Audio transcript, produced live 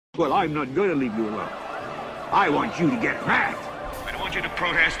Well, I'm not going to leave you alone. I want you to get mad. I don't want you to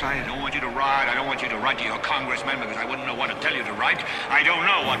protest. I don't want you to riot. I don't want you to write to your congressman because I wouldn't know what to tell you to write. I don't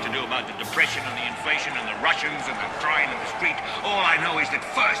know what to do about the depression and the inflation and the Russians and the crying in the street. All I know is that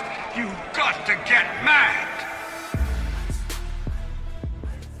first, you've got to get mad.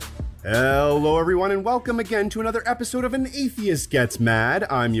 Hello everyone and welcome again to another episode of An Atheist Gets Mad.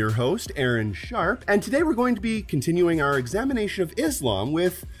 I'm your host, Aaron Sharp, and today we're going to be continuing our examination of Islam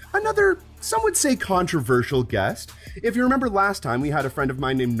with another, some would say, controversial guest. If you remember last time, we had a friend of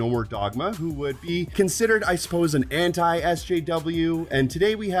mine named No More Dogma who would be considered, I suppose, an anti-SJW, and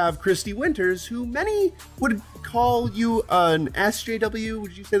today we have Kristi Winters, who many would call you an SJW.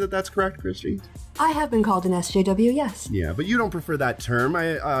 Would you say that that's correct, Kristi? I have been called an SJW, yes. Yeah, but you don't prefer that term.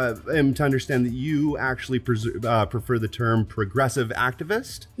 I am to understand that you actually prefer the term progressive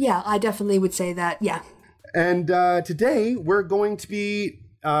activist. Yeah, I definitely would say that, yeah. And today we're going to be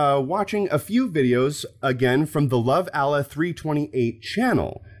watching a few videos, again, from the Love Allah 328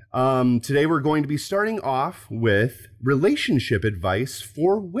 channel. Today we're going to be starting off with relationship advice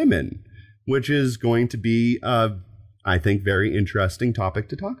for women, which is going to be, I think, very interesting topic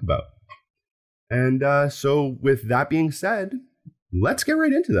to talk about. And so with that being said, let's get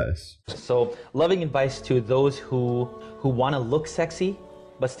right into this. So loving advice to those who want to look sexy,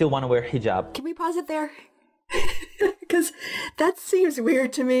 but still want to wear hijab. Can we pause it there? Because that seems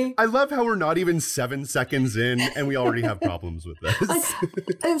weird to me. I love how we're not even 7 seconds in and we already have problems with this.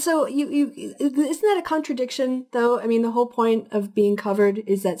 And so isn't that a contradiction, though? I mean, the whole point of being covered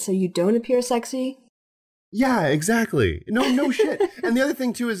is that so you don't appear sexy. Yeah, exactly. No shit. And the other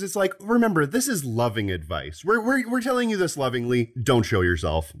thing too is it's like, remember, this is loving advice. We're telling you this lovingly. Don't show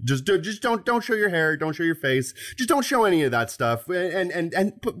yourself. Just don't show your hair. Don't show your face. Just don't show any of that stuff.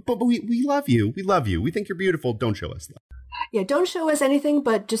 But we love you. We love you. We think you're beautiful. Don't show us that. Yeah, don't show us anything,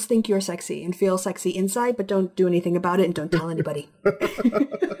 but just think you're sexy and feel sexy inside, but don't do anything about it and don't tell anybody.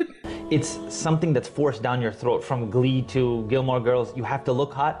 It's something that's forced down your throat. From Glee to Gilmore Girls, you have to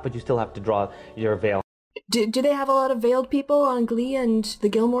look hot, but you still have to draw your veil. Do they have a lot of veiled people on Glee and the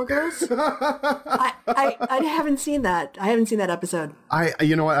Gilmore Girls? I haven't seen that. I haven't seen that episode.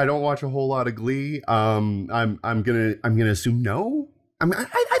 You know what? I don't watch a whole lot of Glee. I'm gonna assume no. I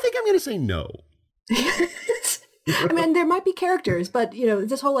think I'm gonna say no. I mean, there might be characters, but, you know,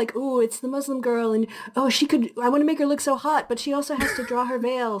 this whole like, ooh, it's the Muslim girl, and, oh, I want to make her look so hot, but she also has to draw her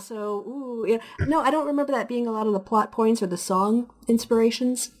veil, so, ooh, yeah. No, I don't remember that being a lot of the plot points or the song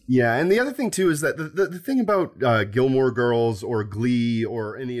inspirations. Yeah, and the other thing, too, is that the thing about Gilmore Girls or Glee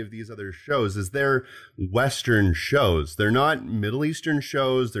or any of these other shows is they're Western shows. They're not Middle Eastern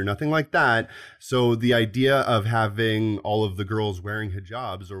shows. They're nothing like that. So the idea of having all of the girls wearing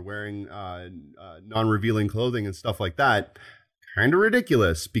hijabs or wearing non-revealing clothing and stuff like that, kind of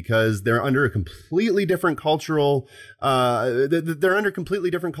ridiculous because they're under a completely different cultural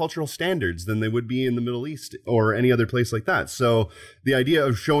standards than they would be in the Middle East or any other place like that. So the idea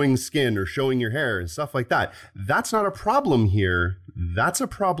of showing skin or showing your hair and stuff like that, that's not a problem here. That's a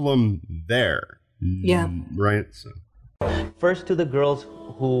problem there. Yeah. Right? So. First, to the girls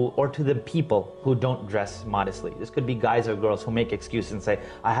or to the people who don't dress modestly. This could be guys or girls who make excuses and say,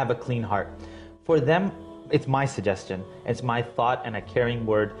 I have a clean heart. For them, it's my suggestion, it's my thought and a caring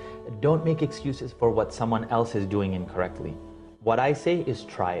word. Don't make excuses for what someone else is doing incorrectly. What I say is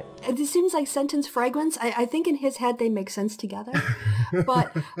try it. This seems like sentence fragments. I think in his head they make sense together.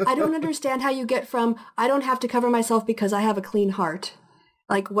 But I don't understand how you get from, I don't have to cover myself because I have a clean heart.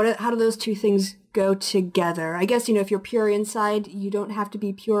 Like, how do those two things go together? I guess, you know, if you're pure inside, you don't have to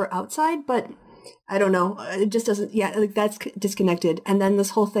be pure outside, but I don't know. It just doesn't, yeah, like that's disconnected. And then this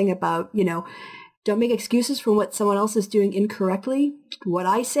whole thing about, you know, don't make excuses for what someone else is doing incorrectly. What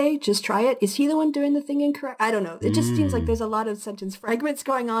I say, just try it. Is he the one doing the thing incorrect? I don't know. It just seems like there's a lot of sentence fragments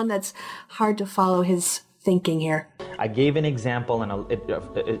going on that's hard to follow his thinking here. I gave an example and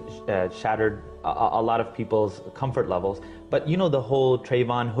it shattered a lot of people's comfort levels. But you know the whole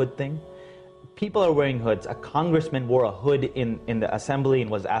Trayvon hood thing? People are wearing hoods. A congressman wore a hood in the assembly and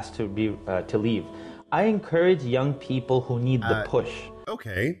was asked to leave. I encourage young people who need the push.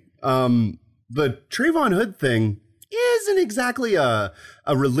 Okay. The Trayvon Hood thing isn't exactly a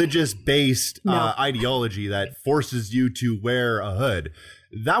religious-based ideology that forces you to wear a hood.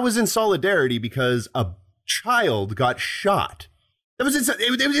 That was in solidarity because a child got shot. It was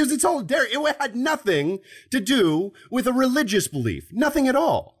in solidarity. It had nothing to do with a religious belief. Nothing at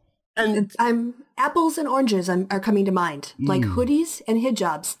all. And apples and oranges are coming to mind. Like hoodies and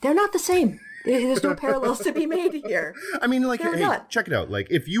hijabs. They're not the same. There's no parallels to be made here. I mean, like, They're hey, not. check it out. Like,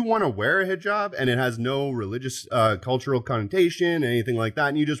 if you want to wear a hijab and it has no religious, cultural connotation, anything like that,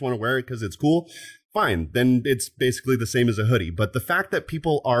 and you just want to wear it because it's cool, fine. Then it's basically the same as a hoodie. But the fact that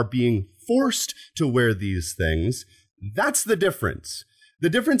people are being forced to wear these things, that's the difference. The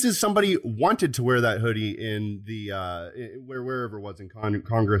difference is somebody wanted to wear that hoodie in the wherever it was in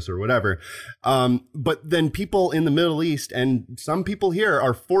Congress or whatever, but then people in the Middle East and some people here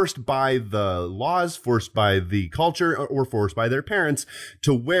are forced by the laws, forced by the culture, or forced by their parents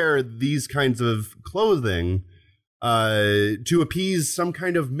to wear these kinds of clothing to appease some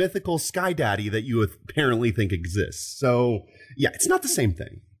kind of mythical sky daddy that you apparently think exists. So yeah, it's not the same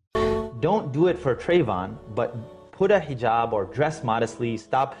thing. Don't do it for Trayvon, but put a hijab or dress modestly,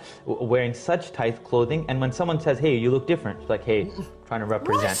 stop wearing such tight clothing. And when someone says, hey, you look different, it's like, hey, trying to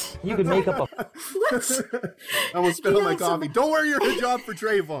represent. What? You could make up a... I almost spit on my coffee. Don't wear your hijab for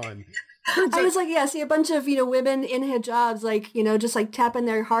Trayvon. I was like, yeah, see a bunch of, women in hijabs, like, just like tapping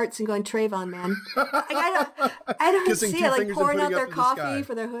their hearts and going, Trayvon, man. Like, I don't Kissing see two it, like fingers and pouring out putting their up to the sky. coffee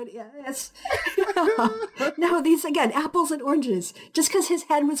for their hood. Yeah, yes. No, these, again, apples and oranges. Just because his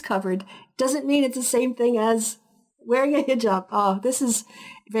head was covered doesn't mean it's the same thing as wearing a hijab. Oh, this is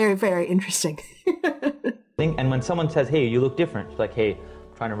very, very interesting. And when someone says, hey, you look different, it's like, hey,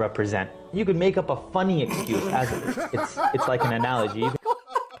 trying to represent. You could make up a funny excuse as it's like an analogy.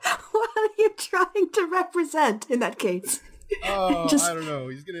 What are you trying to represent in that case? Oh, I don't know.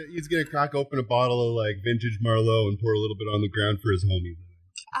 He's gonna crack open a bottle of like vintage Marlowe and pour a little bit on the ground for his homies.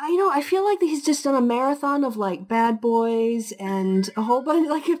 I feel like he's just done a marathon of like Bad Boys and a whole bunch,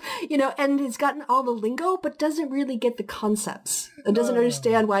 like, and he's gotten all the lingo, but doesn't really get the concepts. And doesn't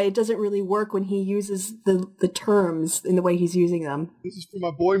understand why it doesn't really work when he uses the terms in the way he's using them. This is for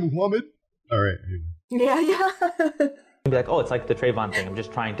my boy Muhammad. All right. Anyway. Yeah. Be like, oh, it's like the Trayvon thing. I'm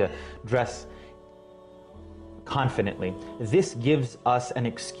just trying to dress confidently. This gives us an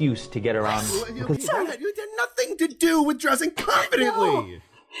excuse to get around. You had nothing to do with dressing confidently.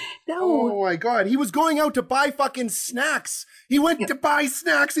 No. Oh my God. He was going out to buy fucking snacks. He went to buy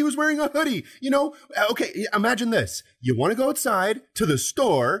snacks. He was wearing a hoodie. Okay, imagine this. You want to go outside to the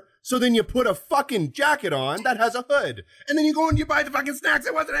store, so then you put a fucking jacket on that has a hood. And then you go and you buy the fucking snacks.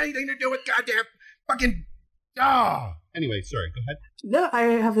 It wasn't anything to do with goddamn fucking... Anyway, sorry, go ahead. No, I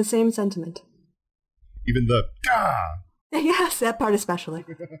have the same sentiment. Even the... Yes, that part especially.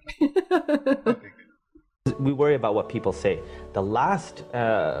 We worry about what people say. The last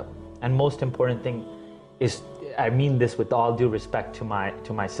and most important thing is, I mean this with all due respect to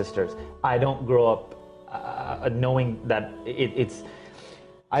my sisters. I don't grow up knowing that it's...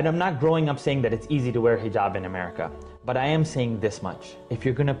 I'm not growing up saying that it's easy to wear hijab in America, but I am saying this much. If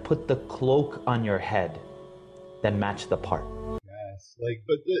you're gonna put the cloak on your head, then match the part. Yes,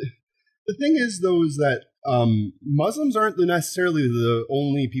 but the thing is, though, is that Muslims aren't necessarily the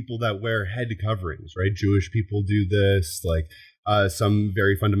only people that wear head coverings, right? Jewish people do this, some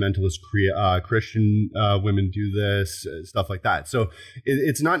very fundamentalist Christian women do this, stuff like that. So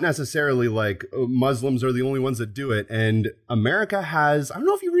it's not necessarily like Muslims are the only ones that do it. And America has, I don't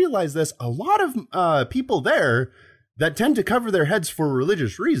know if you realize this, a lot of people there that tend to cover their heads for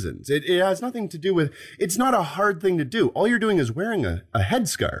religious reasons. It has nothing to do with, it's not a hard thing to do. All you're doing is wearing a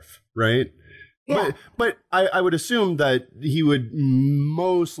headscarf, right? Yeah. But I would assume that he would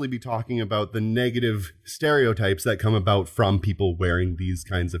mostly be talking about the negative stereotypes that come about from people wearing these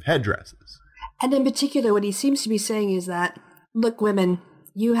kinds of headdresses. And in particular, what he seems to be saying is that, look, women,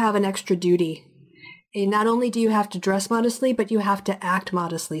 you have an extra duty. And not only do you have to dress modestly, but you have to act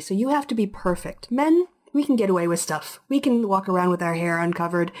modestly. So you have to be perfect. Men, we can get away with stuff. We can walk around with our hair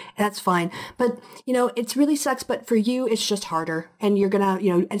uncovered. That's fine. But, it really sucks. But for you, it's just harder. And you're going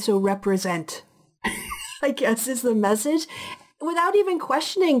to, and so represent, I guess, is the message. Without even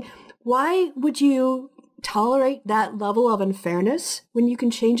questioning, why would you tolerate that level of unfairness when you can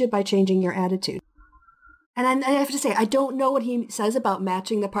change it by changing your attitude? And I have to say, I don't know what he says about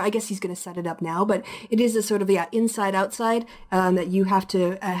matching the part. I guess he's going to set it up now, but it is a sort of inside-outside that you have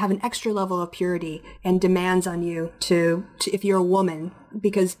to have an extra level of purity and demands on you to if you're a woman,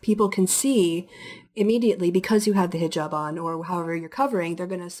 because people can see immediately, because you have the hijab on or however you're covering, they're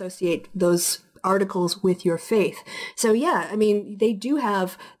going to associate those articles with your faith. So yeah, I mean,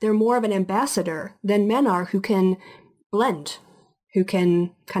 they're more of an ambassador than men are, who can blend, who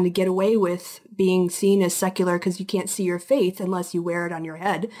can kind of get away with being seen as secular because you can't see your faith unless you wear it on your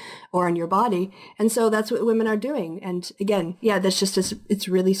head or on your body. And so that's what women are doing. And again, yeah, that's just, it's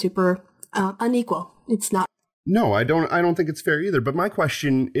really super unequal. It's not. No, I don't think it's fair either. But my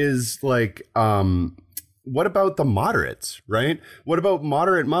question is what about the moderates, right? What about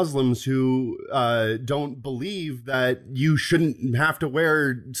moderate Muslims who don't believe that you shouldn't have to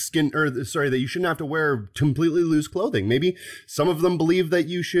wear that you shouldn't have to wear completely loose clothing? Maybe some of them believe that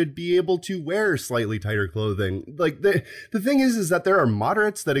you should be able to wear slightly tighter clothing. Like the thing is that there are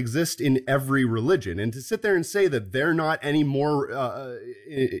moderates that exist in every religion, and to sit there and say that they're not any more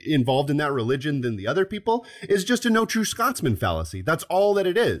involved in that religion than the other people is just a no true Scotsman fallacy. That's all that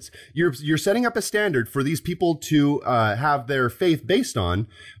it is. You're setting up a standard for these people to have their faith based on,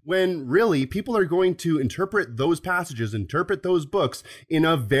 when really people are going to interpret those passages, interpret those books in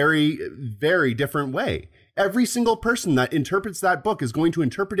a very, very different way. Every single person that interprets that book is going to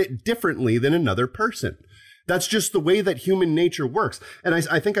interpret it differently than another person. That's just the way that human nature works. And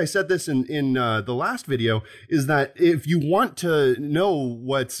I think I said this in the last video, is that if you want to know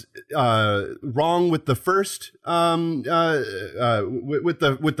what's wrong with the first with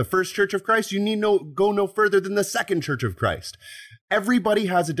the first Church of Christ, you need go no further than the second Church of Christ. Everybody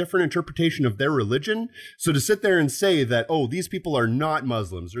has a different interpretation of their religion. So to sit there and say that, oh, these people are not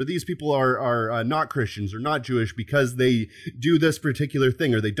Muslims, or these people are not Christians or not Jewish because they do this particular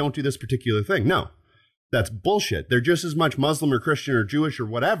thing or they don't do this particular thing. No. That's bullshit. They're just as much Muslim or Christian or Jewish or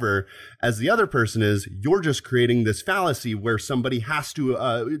whatever as the other person is. You're just creating this fallacy where somebody has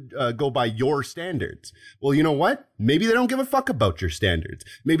to go by your standards. Well, you know what? Maybe they don't give a fuck about your standards.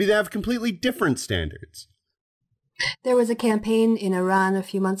 Maybe they have completely different standards. There was a campaign in Iran a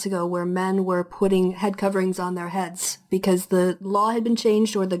few months ago where men were putting head coverings on their heads because the law had been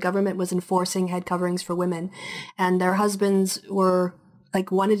changed, or the government was enforcing head coverings for women, and their husbands were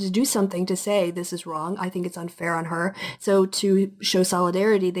wanted to do something to say, this is wrong, I think it's unfair on her. So to show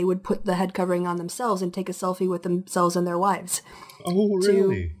solidarity, they would put the head covering on themselves and take a selfie with themselves and their wives. Oh,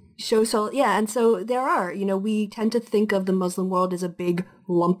 really? Yeah, and so there are, we tend to think of the Muslim world as a big,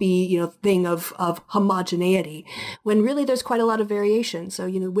 lumpy, thing of homogeneity, when really there's quite a lot of variation. So,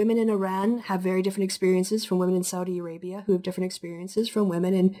 women in Iran have very different experiences from women in Saudi Arabia, who have different experiences from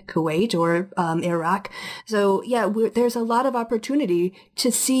women in Kuwait or Iraq. So, yeah, there's a lot of opportunity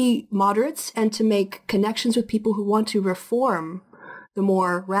to see moderates and to make connections with people who want to reform the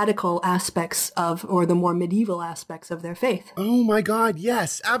more radical aspects or the more medieval aspects of their faith. Oh my God,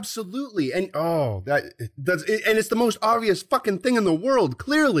 yes, absolutely. And that's it, and it's the most obvious fucking thing in the world,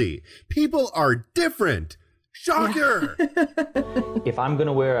 clearly. People are different. Shocker. Yeah. If I'm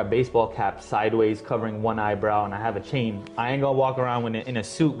gonna wear a baseball cap sideways covering one eyebrow and I have a chain, I ain't gonna walk around in a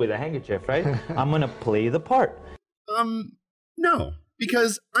suit with a handkerchief, right? I'm gonna play the part. No,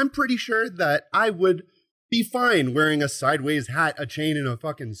 because I'm pretty sure that I would be fine wearing a sideways hat, a chain, and a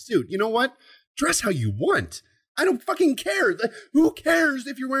fucking suit. You know what? Dress how you want. I don't fucking care. Who cares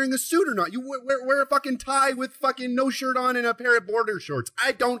if you're wearing a suit or not? You wear a fucking tie with fucking no shirt on and a pair of border shorts.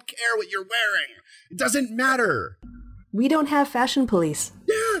 I don't care what you're wearing. It doesn't matter. We don't have fashion police.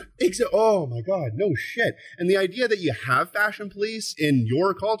 Yeah, oh my God, no shit. And the idea that you have fashion police in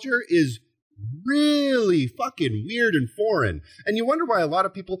your culture is really fucking weird and foreign. And you wonder why a lot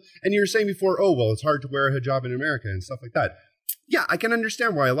of people, and you were saying before, oh, well, it's hard to wear a hijab in America and stuff like that. Yeah, I can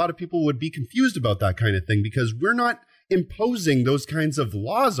understand why a lot of people would be confused about that kind of thing, because we're not imposing those kinds of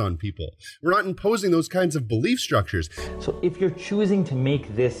laws on people. We're not imposing those kinds of belief structures. So if you're choosing to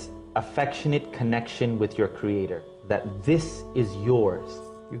make this affectionate connection with your creator, that this is yours,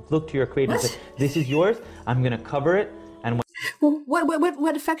 you look to your creator and say, this is yours, I'm going to cover it. And well,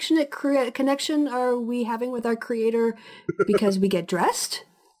 what affectionate connection are we having with our creator because we get dressed?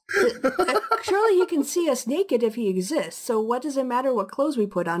 Surely he can see us naked if he exists. So what does it matter what clothes we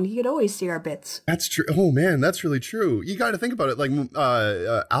put on? He could always see our bits. That's true. Oh man, that's really true. You got to think about it. Like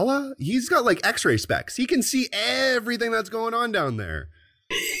Allah, he's got like X-ray specs. He can see everything that's going on down there.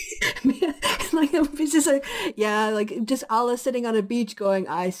 Like it's just like just Allah sitting on a beach going,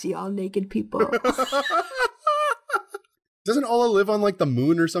 I see all naked people. Doesn't Allah live on like the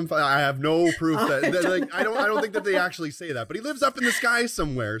moon or something? I have no proof that like I don't think that they actually say that, but he lives up in the sky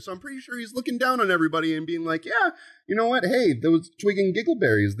somewhere. So I'm pretty sure he's looking down on everybody and being like, yeah, you know what? Hey, those twigging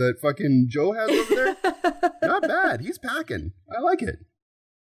giggleberries that fucking Joe has over there, not bad. He's packing. I like it.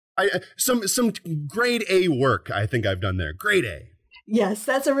 Some grade A work. I think I've done there. Grade A. Yes,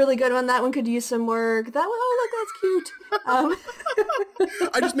 that's a really good one. That one could use some work. That one, oh, look, that's cute.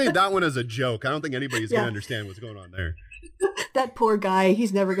 I just made that one as a joke. I don't think anybody's going to understand what's going on there. That poor guy,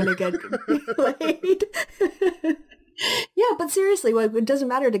 he's never going to get laid. Yeah, but seriously, it doesn't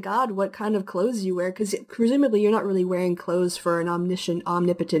matter to God what kind of clothes you wear, because presumably you're not really wearing clothes for an omniscient,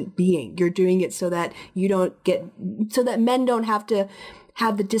 omnipotent being. You're doing it so that so that men don't have to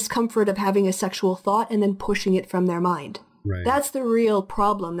have the discomfort of having a sexual thought and then pushing it from their mind. Right. That's the real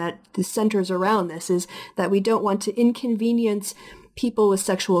problem that centers around this, is that we don't want to inconvenience people with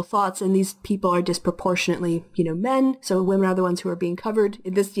sexual thoughts, and these people are disproportionately, men. So women are the ones who are being covered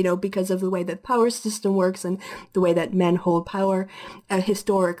in this, because of the way that power system works and the way that men hold power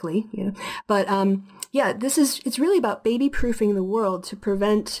historically, But it's really about baby-proofing the world to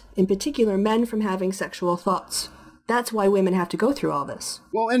prevent, in particular, men from having sexual thoughts. That's why women have to go through all this.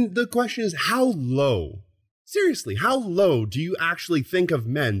 Well, and the question is, how low? Seriously, how low do you actually think of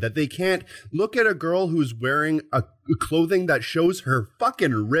men that they can't look at a girl who's wearing a clothing that shows her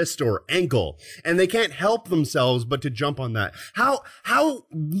fucking wrist or ankle, and they can't help themselves but to jump on that? How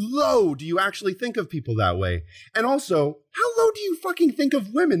low do you actually think of people that way? And also, how low do you fucking think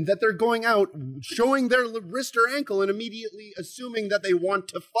of women that they're going out showing their wrist or ankle and immediately assuming that they want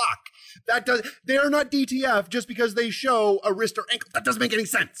to fuck? They are not DTF just because they show a wrist or ankle. That doesn't make any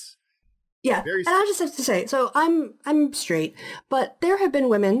sense. Yeah, and I just have to say, so I'm straight, but there have been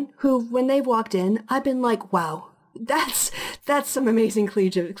women who, when they've walked in, I've been like, wow, that's some amazing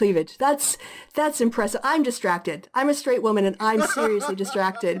cleavage. That's impressive. I'm distracted. I'm a straight woman, and I'm seriously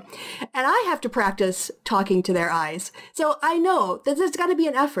distracted, and I have to practice talking to their eyes. So I know that there's got to be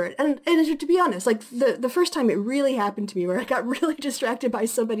an effort, and to be honest, like the first time it really happened to me, where I got really distracted by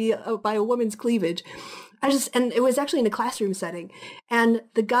by a woman's cleavage. And it was actually in a classroom setting. And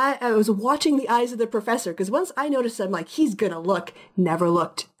the guy, I was watching the eyes of the professor, because once I noticed, I'm like, he's gonna look, never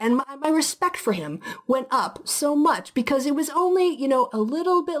looked. And my respect for him went up so much, because it was only, a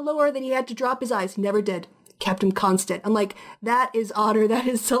little bit lower than he had to drop his eyes. He never did. Kept him constant. I'm like, that is honor, that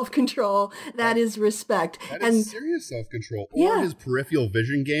is self-control, that is respect. That is serious self-control. Or his peripheral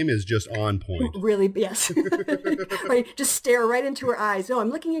vision game is just on point. Really, yes. Right, just stare right into her eyes. No, I'm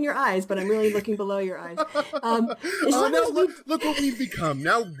looking in your eyes, but I'm really looking below your eyes. Look what we've become.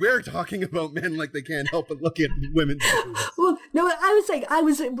 Now we're talking about men like they can't help but look at women. Well, no, I was saying, I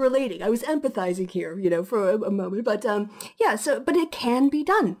was relating. I was empathizing here, for a moment. But but it can be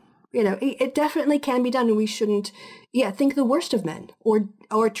done. It definitely can be done, and we shouldn't, think the worst of men, or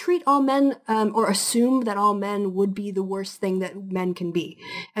treat all men, or assume that all men would be the worst thing that men can be.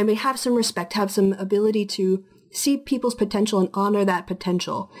 And we have some respect, have some ability to see people's potential and honor that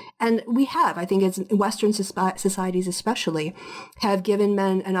potential. And we have, I think, as Western societies especially, have given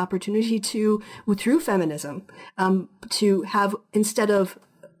men an opportunity to, through feminism, to have, instead of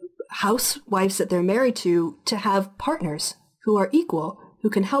housewives that they're married to have partners who are equal, who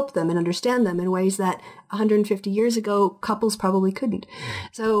can help them and understand them in ways that 150 years ago couples probably couldn't.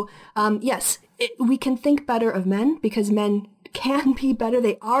 So yes, we can think better of men, because men can be better.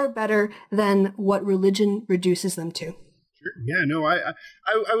 They are better than what religion reduces them to. Sure. Yeah, no, I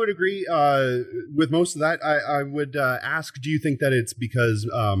would agree with most of that. I would ask, do you think that it's because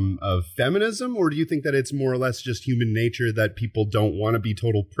of feminism, or do you think that it's more or less just human nature that people don't want to be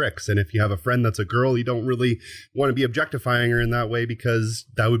total pricks? And if you have a friend that's a girl, you don't really want to be objectifying her in that way, because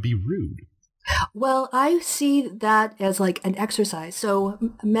that would be rude. Well, I see that as like an exercise. So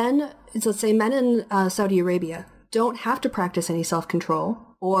let's say men in Saudi Arabia don't have to practice any self-control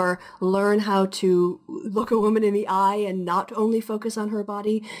or learn how to look a woman in the eye and not only focus on her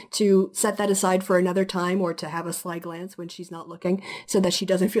body, to set that aside for another time, or to have a sly glance when she's not looking so that she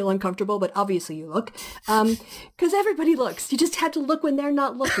doesn't feel uncomfortable, but obviously you look. Because everybody looks. You just have to look when they're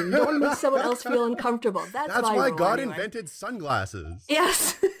not looking. You don't want to make someone else feel uncomfortable. That's why God invented sunglasses.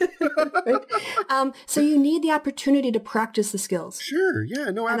 Yes. Right? So you need the opportunity to practice the skills. Sure, yeah,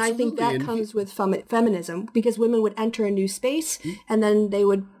 no, absolutely. And I think that comes with feminism, because women would enter a new space, and then there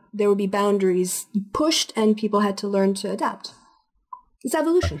would be boundaries pushed, and people had to learn to adapt. It's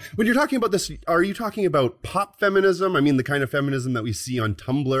evolution. When you're talking about this, are you talking about pop feminism? I mean, the kind of feminism that we see on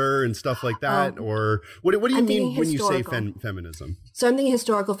Tumblr and stuff like that? Or what do you mean when you say feminism? So I'm thinking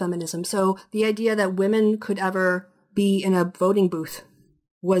historical feminism. So the idea that women could ever be in a voting booth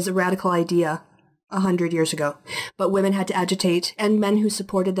was a radical idea 100 years ago. But women had to agitate, and men who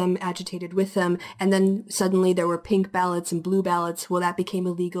supported them agitated with them. And then suddenly there were pink ballots and blue ballots. Well, that became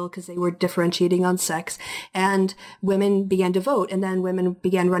illegal because they were differentiating on sex. And women began to vote, and then women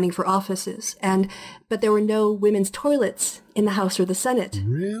began running for offices. But there were no women's toilets in the House or the Senate.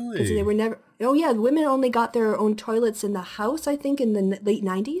 Really? Because they were never... Oh, yeah. Women only got their own toilets in the House, I think, in the late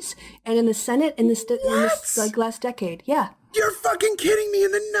 90s. And in the Senate in this last decade. Yeah. You're fucking kidding me,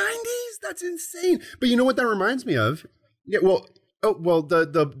 in the 90s? That's insane. But you know what that reminds me of? Yeah, well, Oh, well,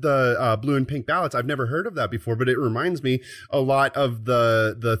 the blue and pink ballots, I've never heard of that before, but it reminds me a lot of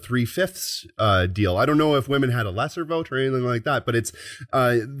the 3/5 deal. I don't know if women had a lesser vote or anything like that, but it's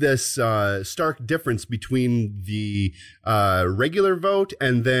this stark difference between the regular vote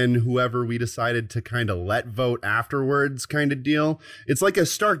and then whoever we decided to kind of let vote afterwards kind of deal. It's like a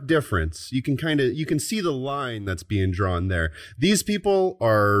stark difference. You can see the line that's being drawn there. These people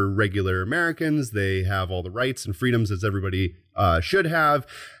are regular Americans. They have all the rights and freedoms as everybody should have.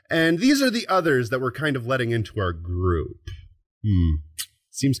 And these are the others that we're kind of letting into our group.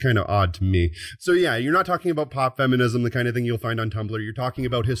 Seems kind of odd to me. So yeah, you're not talking about pop feminism, the kind of thing you'll find on Tumblr. You're talking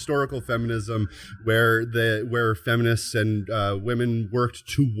about historical feminism, where feminists and women worked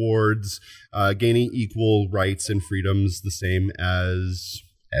towards gaining equal rights and freedoms, the same as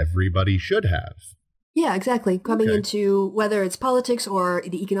everybody should have. Yeah, exactly. Coming into whether it's politics or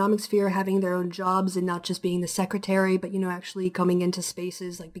the economic sphere, having their own jobs and not just being the secretary, but, actually coming into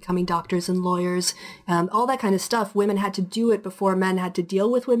spaces like becoming doctors and lawyers, all that kind of stuff. Women had to do it before men had to deal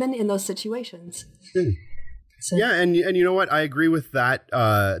with women in those situations. So. Yeah, and you know what? I agree with that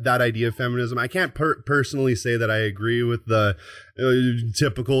idea of feminism. I can't personally say that I agree with the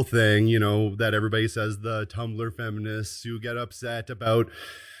typical thing, that everybody says, the Tumblr feminists who get upset about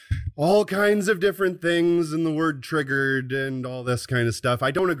all kinds of different things and the word triggered and all this kind of stuff. I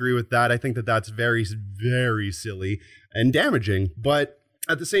don't agree with that. I think that that's very, very silly and damaging. But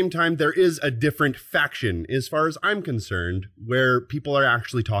at the same time, there is a different faction, as far as I'm concerned, where people are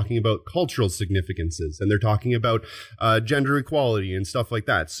actually talking about cultural significances and they're talking about gender equality and stuff like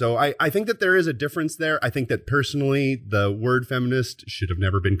that. So I think that there is a difference there. I think that personally, the word feminist should have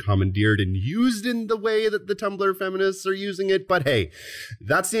never been commandeered and used in the way that the Tumblr feminists are using it. But hey,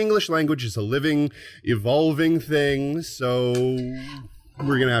 that's the English language. It's a living, evolving thing. So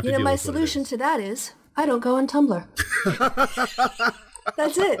we're going to have to deal with it. My solution to that is I don't go on Tumblr.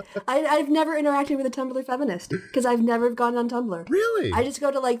 That's it. I've never interacted with a Tumblr feminist because I've never gone on Tumblr. Really? I just go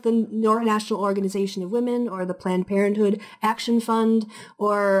to like the National Organization of Women or the Planned Parenthood Action Fund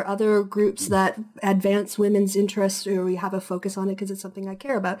or other groups that advance women's interests, or we have a focus on it because it's something I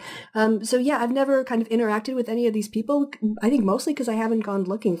care about. So yeah, I've never kind of interacted with any of these people. I think mostly because I haven't gone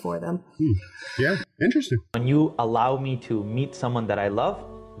looking for them. Yeah, interesting. When you allow me to meet someone that I love,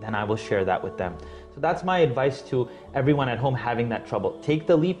 then I will share that with them. So that's my advice to everyone at home having that trouble. Take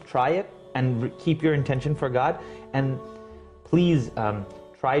the leap, try it, and keep your intention for God. And please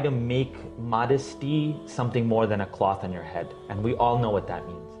try to make modesty something more than a cloth on your head. And we all know what that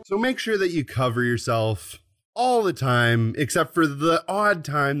means. So make sure that you cover yourself all the time, except for the odd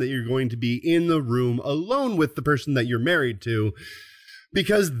time that you're going to be in the room alone with the person that you're married to.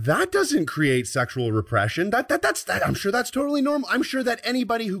 Because that doesn't create sexual repression. That's I'm sure that's totally normal. I'm sure that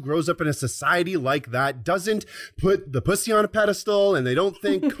anybody who grows up in a society like that doesn't put the pussy on a pedestal and they don't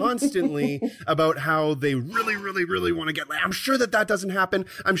think constantly about how they really, really, really want to get laid. I'm sure that doesn't happen.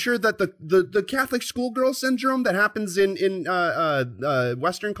 I'm sure that the Catholic schoolgirl syndrome that happens in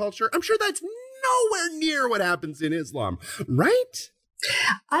Western culture, I'm sure that's nowhere near what happens in Islam, right?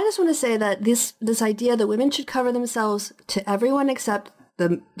 I just want to say that this idea that women should cover themselves to everyone except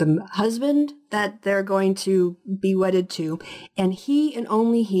the husband that they're going to be wedded to, and he and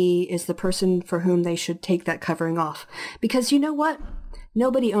only he is the person for whom they should take that covering off. Because you know what?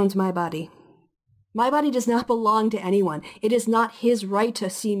 Nobody owns my body. My body does not belong to anyone. It is not his right to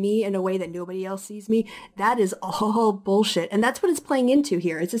see me in a way that nobody else sees me. That is all bullshit. And that's what it's playing into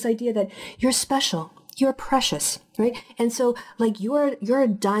here. It's this idea that you're special. You're precious, right? And so, like, you're a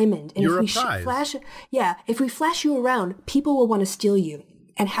diamond. And you're if we a prize. if we flash you around, people will want to steal you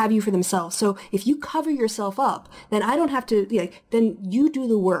and have you for themselves. So if you cover yourself up, then I don't have to, then you do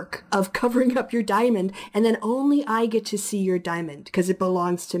the work of covering up your diamond, and then only I get to see your diamond because it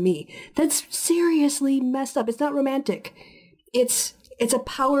belongs to me. That's seriously messed up. It's not romantic. It's a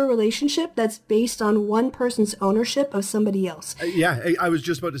power relationship that's based on one person's ownership of somebody else. I was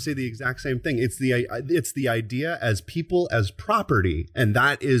just about to say the exact same thing. It's the idea as people as property, and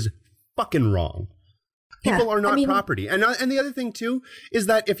that is fucking wrong. People are not property. And the other thing, too, is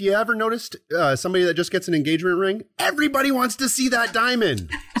that if you ever noticed somebody that just gets an engagement ring, everybody wants to see that diamond.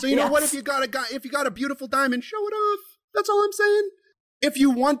 So you know what? If you got a beautiful diamond, show it off. That's all I'm saying. If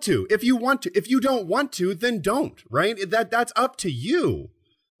you want to. If you don't want to, then don't, right? That's up to you.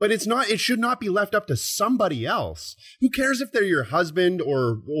 But it should not be left up to somebody else. Who cares if they're your husband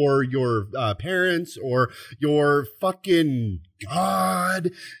or your parents or your fucking God?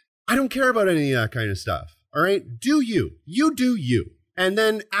 I don't care about any of that kind of stuff. All right? Do you. You do you. And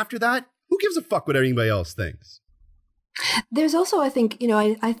then after that, who gives a fuck what anybody else thinks? There's also, I think,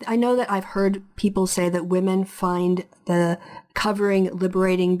 I know that I've heard people say that women find the covering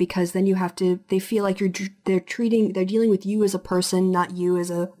liberating because then they feel like they're dealing with you as a person, not you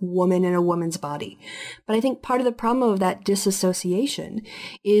as a woman in a woman's body. But I think part of the problem of that disassociation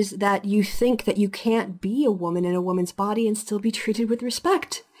is that you think that you can't be a woman in a woman's body and still be treated with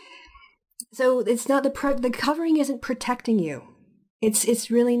respect. So it's not the covering isn't protecting you. It's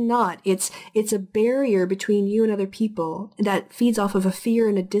really not. It's a barrier between you and other people that feeds off of a fear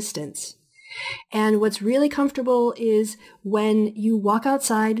and a distance. And what's really comfortable is when you walk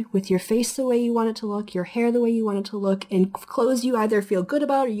outside with your face the way you want it to look, your hair the way you want it to look, and clothes you either feel good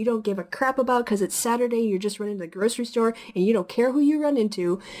about or you don't give a crap about because it's Saturday, you're just running to the grocery store and you don't care who you run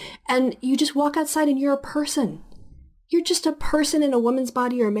into, and you just walk outside and you're a person. You're just a person in a woman's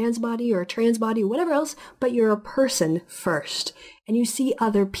body or a man's body or a trans body or whatever else, but you're a person first. And you see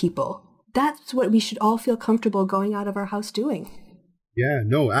other people. That's what we should all feel comfortable going out of our house doing. Yeah,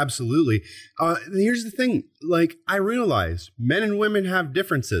 no, absolutely. Here's the thing. Like, I realize men and women have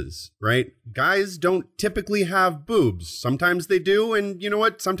differences, right? Guys don't typically have boobs. Sometimes they do. And you know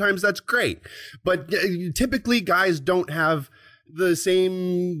what? Sometimes that's great. But typically guys don't have the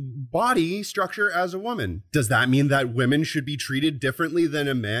same body structure as a woman. Does that mean that women should be treated differently than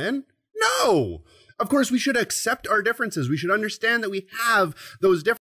a man? No. Of course, we should accept our differences. We should understand that we have those differences.